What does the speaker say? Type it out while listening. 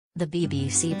The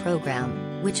BBC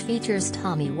programme, which features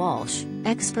Tommy Walsh,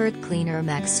 expert cleaner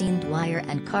Maxine Dwyer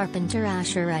and carpenter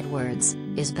Asher Edwards,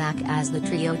 is back as the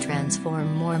trio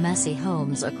transform more messy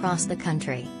homes across the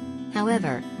country.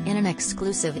 However, in an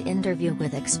exclusive interview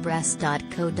with Express.co.uk,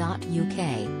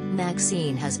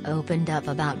 Maxine has opened up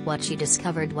about what she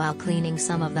discovered while cleaning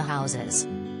some of the houses.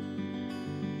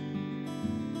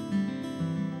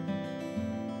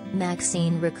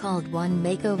 Maxine recalled one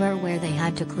makeover where they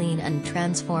had to clean and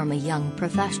transform a young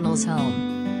professional's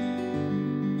home.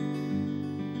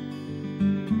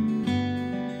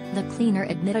 The cleaner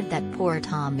admitted that poor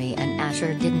Tommy and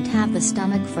Asher didn't have the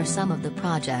stomach for some of the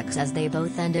projects as they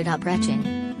both ended up retching.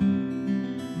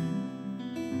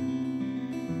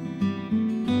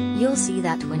 You'll see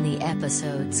that when the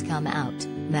episodes come out,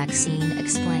 Maxine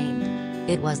explained.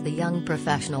 It was the young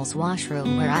professional's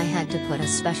washroom where I had to put a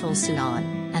special suit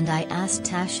on, and I asked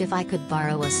Tash if I could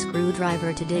borrow a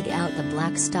screwdriver to dig out the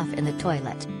black stuff in the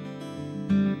toilet.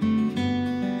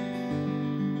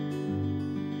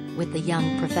 With the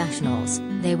young professionals,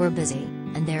 they were busy,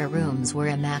 and their rooms were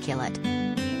immaculate.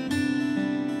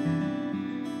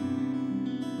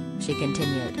 She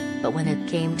continued, but when it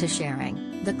came to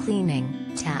sharing the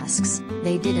cleaning tasks,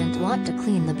 they didn't want to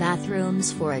clean the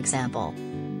bathrooms, for example.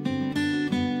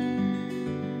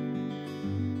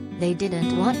 They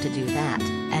didn't want to do that,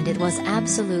 and it was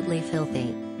absolutely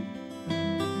filthy.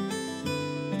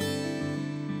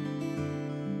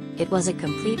 It was a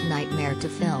complete nightmare to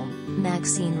film,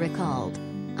 Maxine recalled.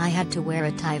 I had to wear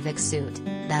a Tyvek suit,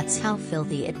 that's how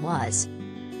filthy it was.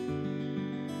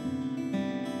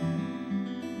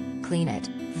 Clean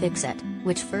It, Fix It,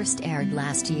 which first aired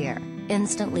last year,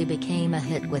 instantly became a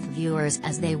hit with viewers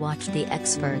as they watched the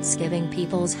experts giving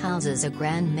people's houses a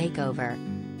grand makeover.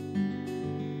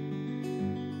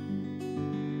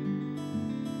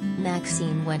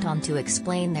 Maxine went on to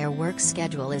explain their work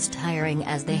schedule is tiring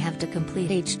as they have to complete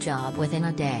each job within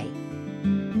a day.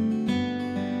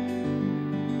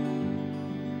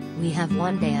 We have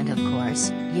one day and of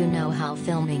course, you know how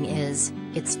filming is,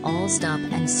 it's all stop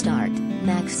and start,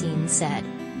 Maxine said.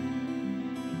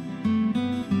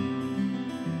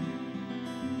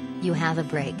 You have a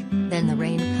break, then the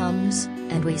rain comes,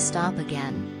 and we stop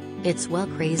again. It's well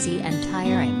crazy and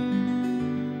tiring.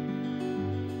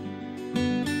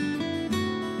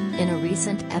 In a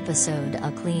recent episode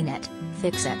of Clean It,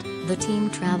 Fix It, the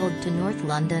team traveled to North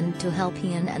London to help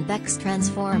Ian and Bex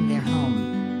transform their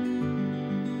home.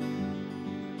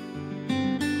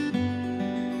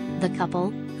 The couple,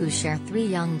 who share 3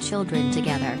 young children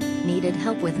together, needed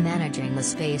help with managing the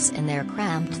space in their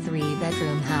cramped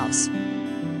 3-bedroom house.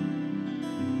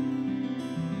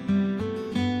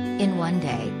 In one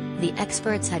day, the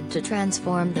experts had to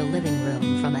transform the living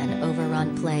room from an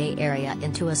overrun play area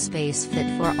into a space fit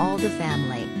for all the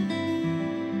family.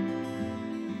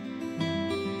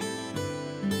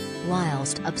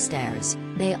 Whilst upstairs,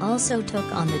 they also took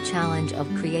on the challenge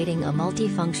of creating a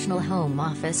multifunctional home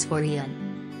office for Ian.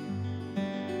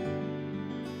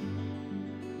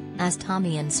 As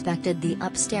Tommy inspected the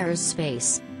upstairs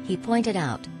space, he pointed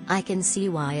out, I can see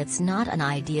why it's not an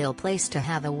ideal place to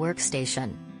have a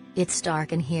workstation. It's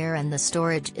dark in here and the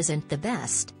storage isn't the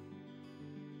best.